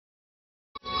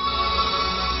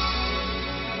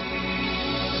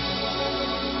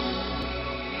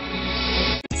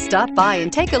Stop by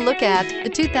and take a look at the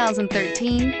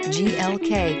 2013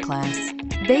 GLK Class.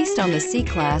 Based on the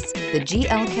C-Class, the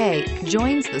GLK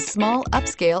joins the small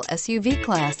upscale SUV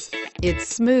class. Its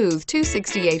smooth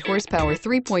 268 horsepower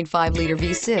 3.5-liter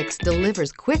V6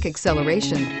 delivers quick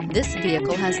acceleration. This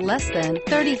vehicle has less than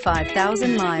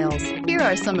 35,000 miles. Here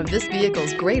are some of this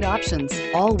vehicle's great options: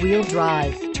 all-wheel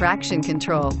drive, traction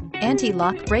control,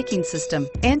 anti-lock braking system,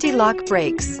 anti-lock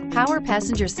brakes, power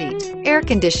passenger seat, air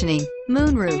conditioning,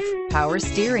 moonroof, power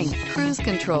steering, cruise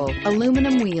control,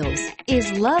 aluminum wheels.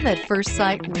 Is love at first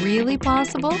sight really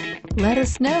possible? Let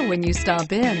us know when you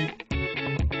stop in.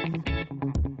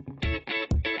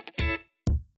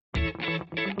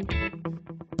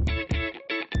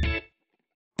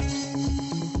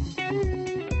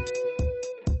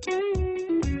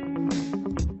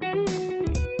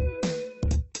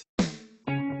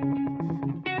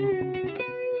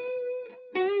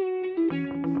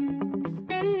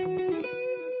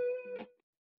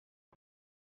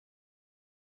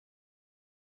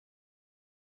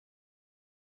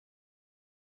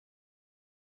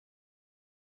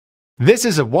 This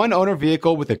is a one-owner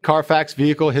vehicle with a CARFAX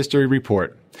Vehicle History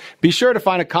Report. Be sure to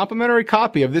find a complimentary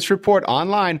copy of this report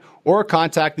online or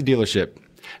contact the dealership.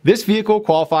 This vehicle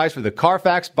qualifies for the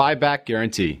CARFAX Buyback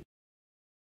Guarantee.